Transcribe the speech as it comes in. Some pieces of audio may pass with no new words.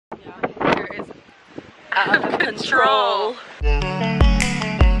out of control.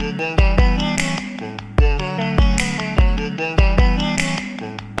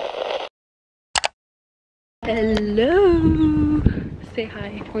 Hello. Say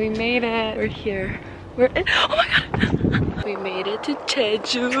hi. We made it. We're here. We're in. Oh my god. We made it to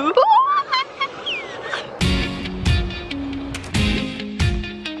Jeju.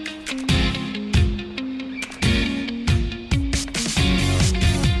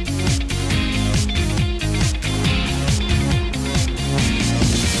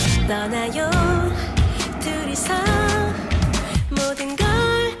 떠나요 둘이서 모든 걸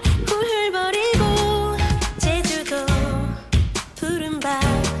훌훌거리고 제주도 푸른 밤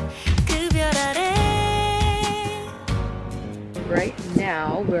그 별 아래. Right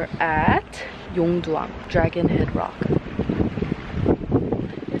now we're at Yongduang, Dragon Head Rock.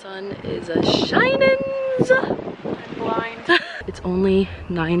 The sun is a shining. I'm blind. It's only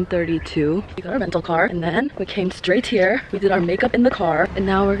 9:32. We got our rental car and then we came straight here. We did our makeup in the car and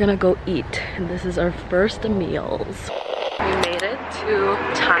now we're gonna go eat. And this is our first meals. We made it to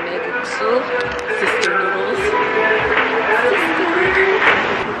𝗟𝗜𝗙 sister noodles.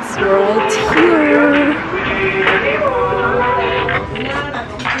 So we're right here.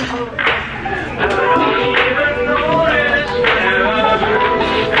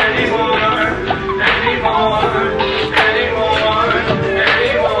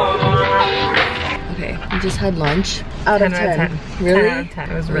 Just had lunch. Out of 10. Really? 10 out of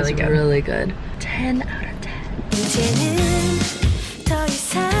 10. It was really good. Really good. 10 out of 10. 이제는 더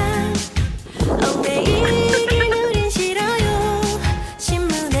이상 얽매이긴 우린 싫어요.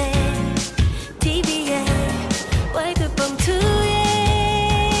 신문에 TV에 월급 봉투에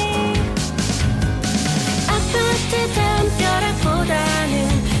아파트 담벼락보다는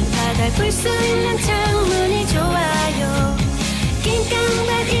바다를 볼 수 있는 창문이 좋아요.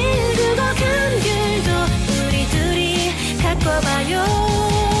 낑깡밭 195 감귤도 우리 둘이 갖고 봐요.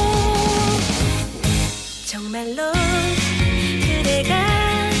 정말로 그대가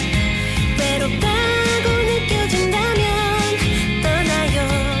외롭다고 느껴진다면 떠나요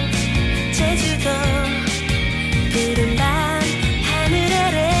제주도 푸른 밤 하늘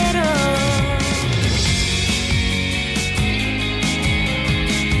아래로.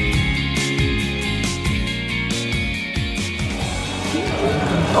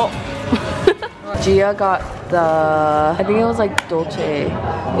 Gia got the, I think it was like dolce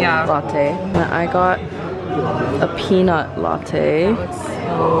latte. And I got a peanut latte. That looks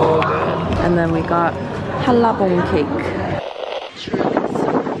so good. And then we got halabong cake. Truly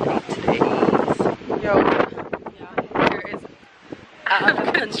so late today. Yo. Yeah, here is out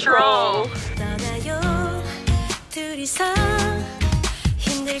of control. 떠나요 둘이서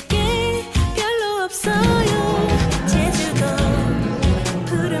힘들 게 별로 없어요. 제주도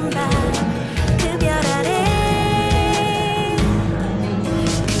푸른 밤 그 별 아래.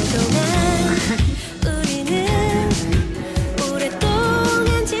 그동안 우리는 오랫동안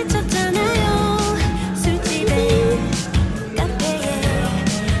지쳤잖아요. 술집에 카페에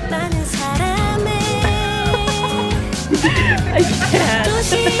많은 사람에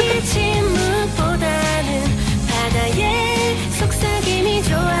도시의 침묵보다는 바다의 속삭임이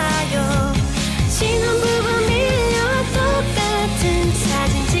좋아요. 신혼부부 밀려와 똑같은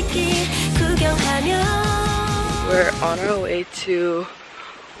사진 찍기 구경하며. We're on our way to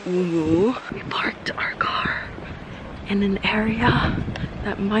Umu. We parked our car in an area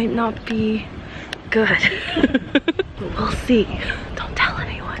that might not be good. But we'll see. Don't tell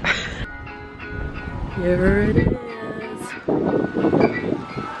anyone. Here it is.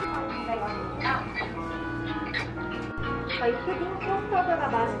 저희 푸딩 커스터드가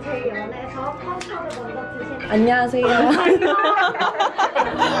맛이 제일 연해서 커스터드 먼저 드시면 안녕하세요.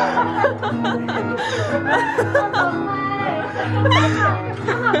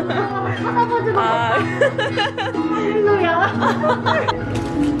 정말 찾아보지도 못하고 할렐루야.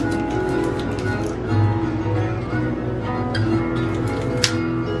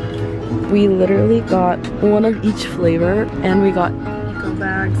 We literally got one of each flavor and we got Eco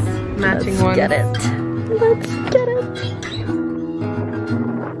bags, matching ones. Let's get it. Let's get it.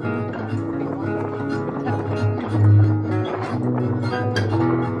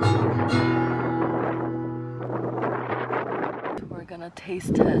 We're gonna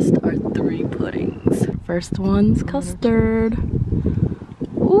taste test our 3 puddings. First one's custard.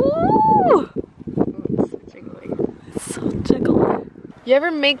 Ooh! It's jiggly. It's so jiggly. You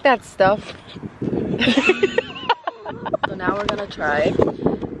ever make that stuff? So now we're gonna try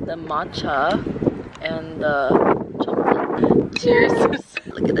the matcha and the chocolate. Cheers!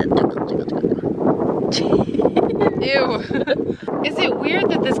 Look at that. Ew. Is it weird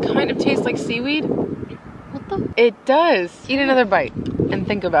that this kind of tastes like seaweed? What the? It does. Eat another bite and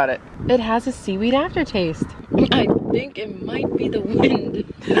think about it. It has a seaweed aftertaste. I think it might be the wind.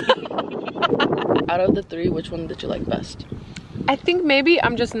 Out of the three, which one did you like best? I think maybe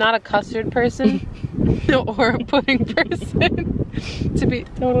I'm just not a custard person or a pudding person, to be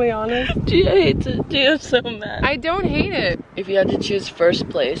totally honest. Gia hates it. Gia's so mad. I don't hate it. If you had to choose first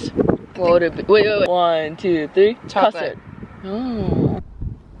place, what would it be? Wait. 1, 2, 3. Chocolate. Custard. Oh.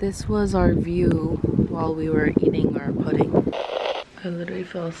 This was our view while we were eating our pudding. I literally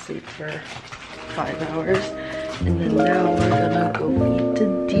fell asleep for 5 hours. And then now we're gonna go eat to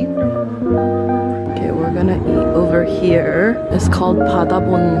dinner. Okay, we're gonna eat over here. It's called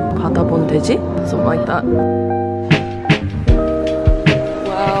𝗏𝗏 something like that.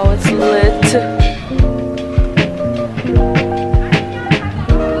 Wow, it's lit.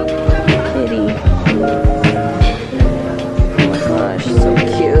 Kitty. Oh my gosh, so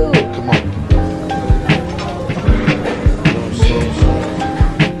cute. Come on.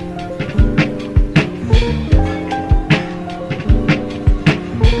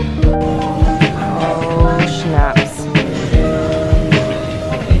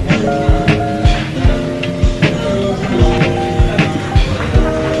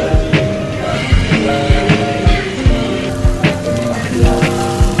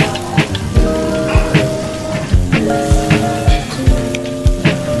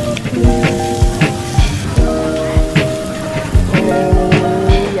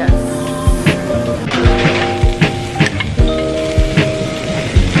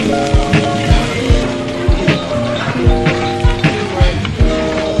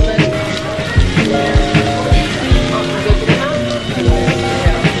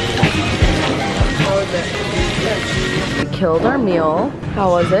 Killed our meal. How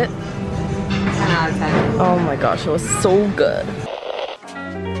was it? 10 out of 10. Oh my gosh, it was so good.